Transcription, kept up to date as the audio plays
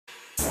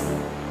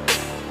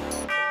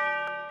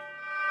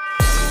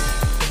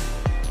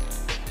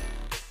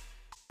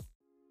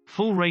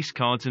Full race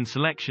cards and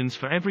selections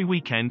for every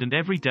weekend and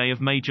every day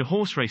of major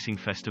horse racing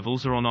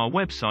festivals are on our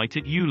website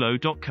at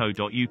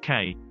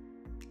ulo.co.uk.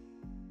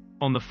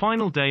 On the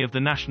final day of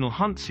the National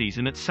Hunt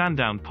season at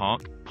Sandown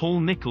Park, Paul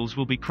Nicholls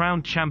will be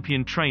crowned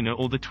champion trainer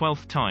for the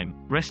 12th time,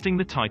 wresting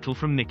the title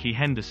from Nicky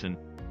Henderson.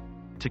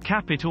 To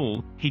cap it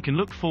all, he can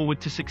look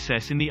forward to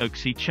success in the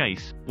Oaksey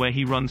Chase, where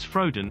he runs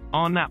Frodon,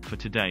 our nap for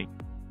today.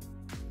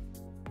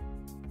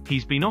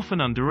 He's been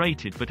often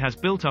underrated but has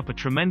built up a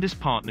tremendous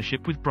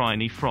partnership with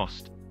Bryony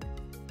Frost.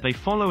 They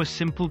follow a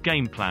simple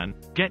game plan: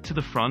 get to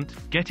the front,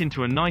 get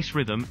into a nice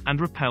rhythm, and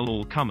repel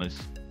all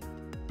comers.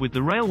 With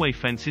the railway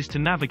fences to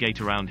navigate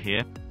around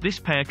here, this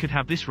pair could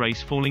have this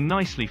race falling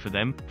nicely for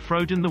them,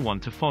 Frodon the one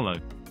to follow.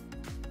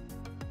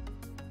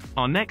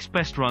 Our next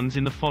best runs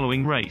in the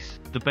following race,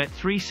 the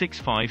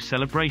Bet365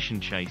 Celebration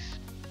Chase.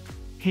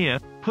 Here,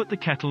 Put the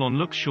Kettle On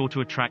looks sure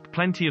to attract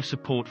plenty of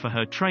support for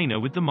her trainer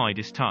with the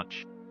Midas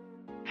touch.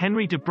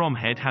 Henry de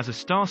Bromhead has a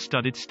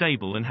star-studded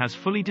stable and has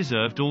fully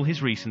deserved all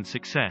his recent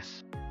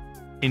success.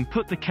 In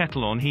Put the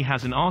Kettle On he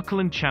has an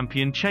Arkeland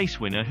champion chase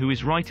winner who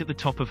is right at the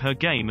top of her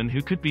game and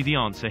who could be the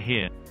answer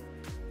here.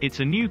 It's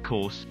a new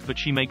course, but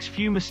she makes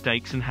few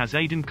mistakes and has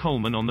Aidan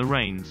Coleman on the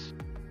reins.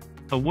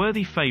 A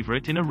worthy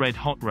favourite in a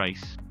red-hot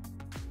race.